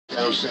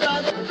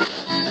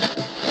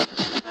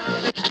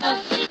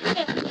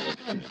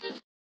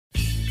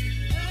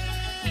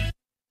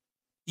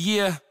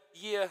Yeah.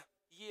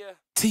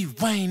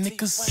 T-Wayne,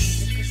 niggas.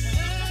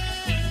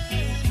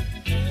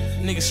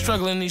 Niggas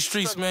struggling in these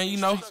streets, man, you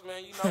know.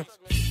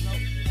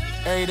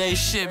 Everyday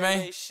shit,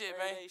 man.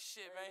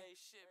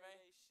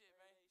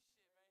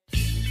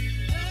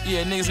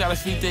 Yeah, niggas gotta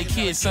feed their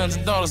kids, sons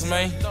and daughters,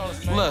 man.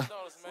 Look.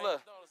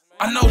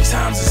 I know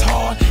times is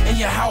hard, and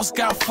your house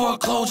got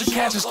foreclosure.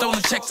 Cash and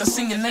stolen checks, I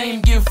seen your name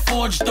get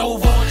forged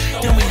over.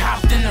 Then we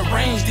hopped in the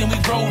range, then we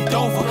rolled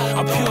over.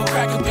 I pure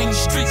crack up in the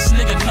streets,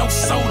 nigga, no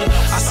soda.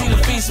 I seen the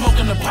fiend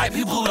smoking the pipe,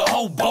 he blew the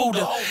whole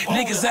boulder.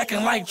 Niggas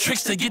acting like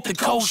tricks to get the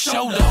cold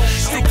shoulder.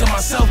 Stick to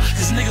myself,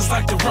 cause niggas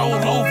like to roll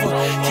over.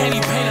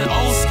 Candy painted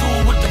old school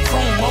with the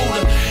chrome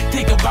motor.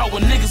 Think about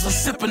when niggas was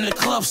sipping the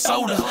club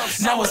soda.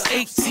 Now it's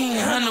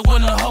 1800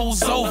 when the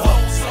hoe's over.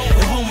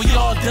 And when we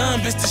all done,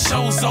 bitch, the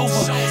show's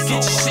over.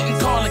 Get your shit and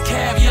call a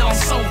cab, yeah, I'm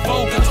so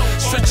vulgar.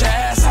 Stretch your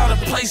ass out of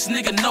place,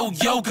 nigga, no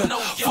yoga.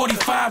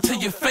 45 to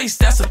your face,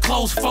 that's a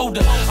closed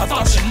folder. I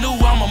thought you knew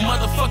I'm a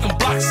motherfucking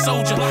block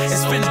soldier. And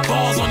spin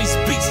balls on these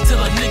beats till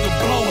a nigga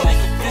blow up.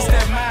 This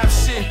that mob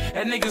shit,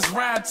 that niggas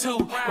ride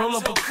to. Roll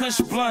up a kush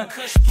blunt,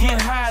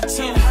 get high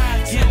too.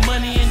 Get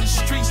money in the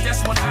streets,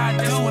 that's what I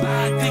do.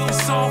 Think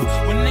it's soft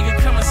when nigga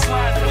come and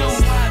slide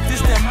through.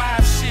 This that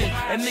mob shit,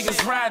 that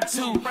niggas ride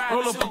to.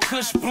 Roll up a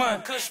kush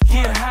blunt,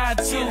 get high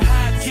too.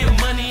 Get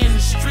money in the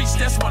streets,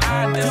 that's what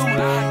I do.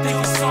 Think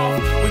it's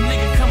soft when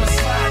nigga come and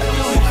slide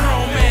through.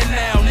 Grown man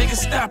now, nigga,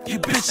 stop your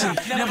bitching.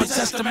 Never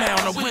touched a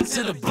mound, I went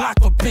to the block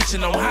for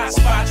bitching. On hot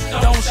spots,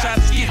 don't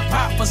shots get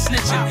popped for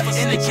snitching.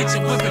 In the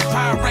kitchen whipping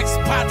Pyrex,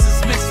 pots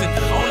is mixing.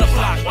 On the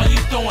block while you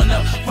throwing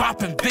up,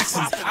 popping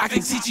vixens. I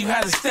can teach you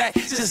how to stack,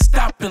 just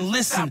stop and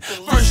listen.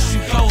 First you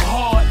go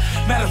hard,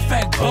 matter of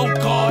fact,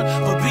 Bogart.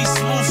 But be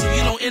smooth so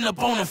you don't end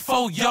up on a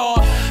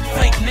 4-yard.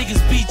 Fake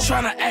niggas be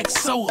tryna act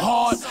so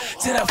hard.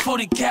 To that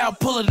 40 cal,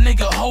 pull a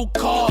nigga whole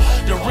car.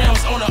 The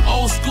rims on the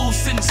old school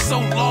sitting so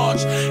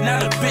large. Now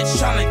the bitch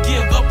tryna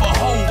give up a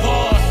whole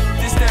ward.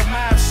 This that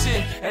mob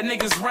shit, that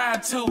niggas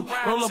ride to.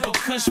 Roll up a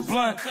kush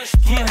blunt,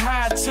 get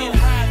high too.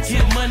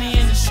 Get money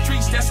in the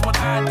streets, that's what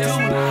I do.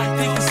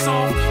 Think it's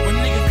soft when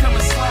nigga come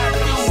and slide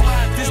through.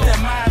 This that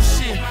mob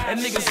shit, that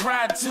niggas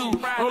ride to.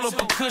 Roll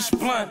up a kush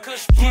blunt,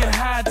 get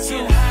high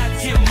too.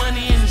 Get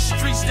money in the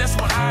streets, that's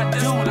what I do.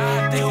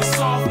 Think it's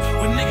soft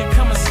when nigga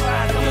come and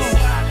slide through.